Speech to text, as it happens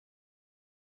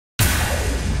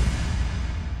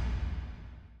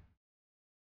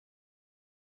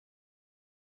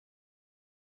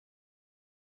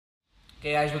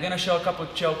Okay guys, we're going to show a couple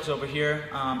of chokes over here.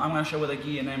 I'm going to show with a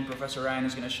gi and then Professor Ryan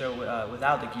is going to show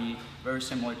without the gi. Very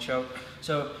similar choke.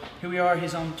 So here we are,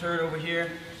 he's on third over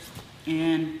here.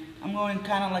 And I'm going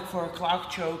kind of like for a clock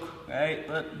choke, right?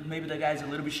 But maybe the guy's a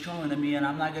little bit stronger than me and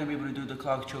I'm not going to be able to do the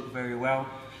clock choke very well.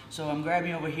 So I'm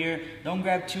grabbing over here. Don't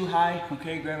grab too high,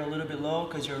 okay? Grab a little bit low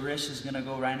because your wrist is going to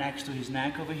go right next to his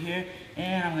neck over here.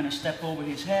 And I'm going to step over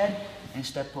his head and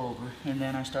step over. And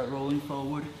then I start rolling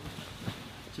forward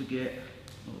to get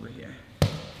over here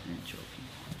and choking.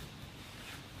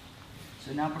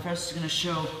 So now Professor's going to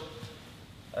show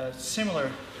a similar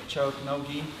choke, no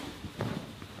gi.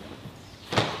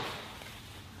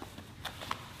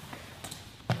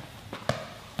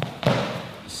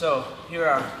 So here we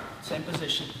are, same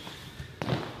position.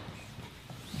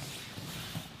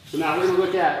 So now we're going to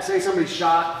look at, say somebody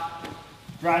shot,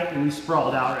 right, and we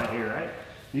sprawled out right here, right?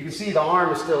 You can see the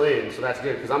arm is still in, so that's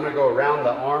good, because I'm going to go around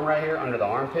the arm right here, under the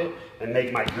armpit, and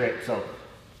make my grip. So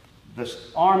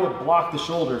this arm that blocked the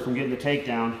shoulder from getting the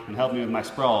takedown and helped me with my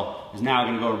sprawl is now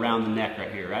going to go around the neck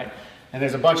right here, right? And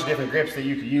there's a bunch of different grips that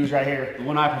you could use right here. The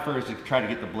one I prefer is to try to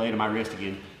get the blade of my wrist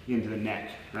again into the neck,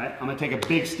 right? I'm going to take a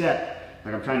big step,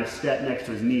 like I'm trying to step next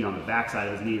to his knee, on the back side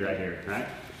of his knee right here, right?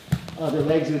 Other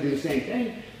leg's going to do the same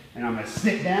thing, and I'm going to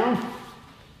sit down.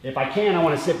 If I can, I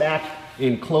want to sit back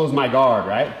and close my guard,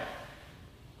 right?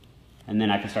 And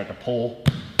then I can start to pull,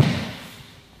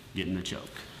 get in the choke.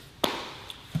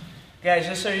 Guys,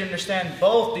 just so you understand,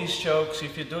 both these chokes,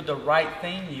 if you do the right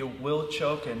thing, you will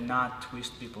choke and not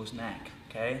twist people's neck,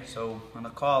 okay? So on the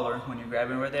collar, when you're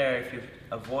grabbing right there, if you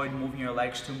avoid moving your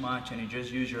legs too much and you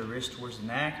just use your wrist towards the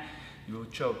neck, you will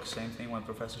choke. Same thing what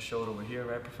Professor showed over here,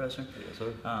 right, Professor? Yes,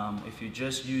 sir. If you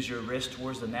just use your wrist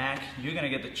towards the neck, you're going to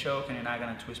get the choke and you're not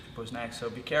going to twist people's necks. So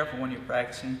be careful when you're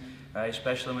practicing, right?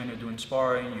 Especially when you're doing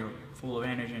sparring, you're full of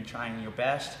energy and trying your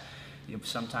best.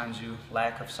 Sometimes you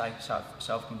lack of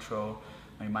self-control,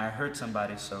 or you might hurt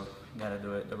somebody, so you got to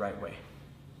do it the right way.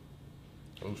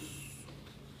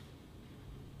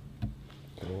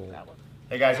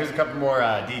 Hey guys, here's a couple more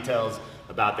details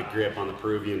about the grip on the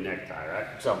Peruvian necktie,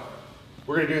 right? So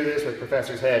we're going to do this with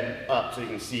Professor's head up so you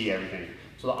can see everything.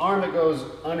 So the arm that goes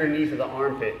underneath of the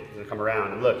armpit is going to come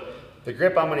around. And look, the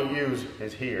grip I'm going to use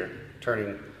is here,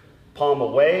 turning palm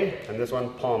away, and this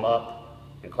one palm up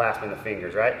and clasping the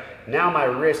fingers, right? Now my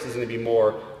wrist is going to be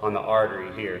more on the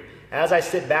artery here. As I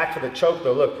sit back for the choke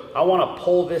though, look, I want to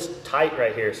pull this tight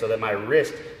right here so that my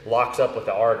wrist locks up with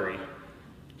the artery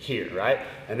here, right?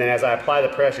 And then as I apply the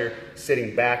pressure,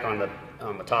 sitting back on the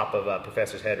top of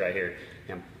Professor's head right here,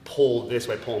 and pull this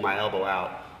way, pull my elbow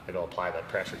out, it'll apply that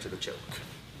pressure to the choke.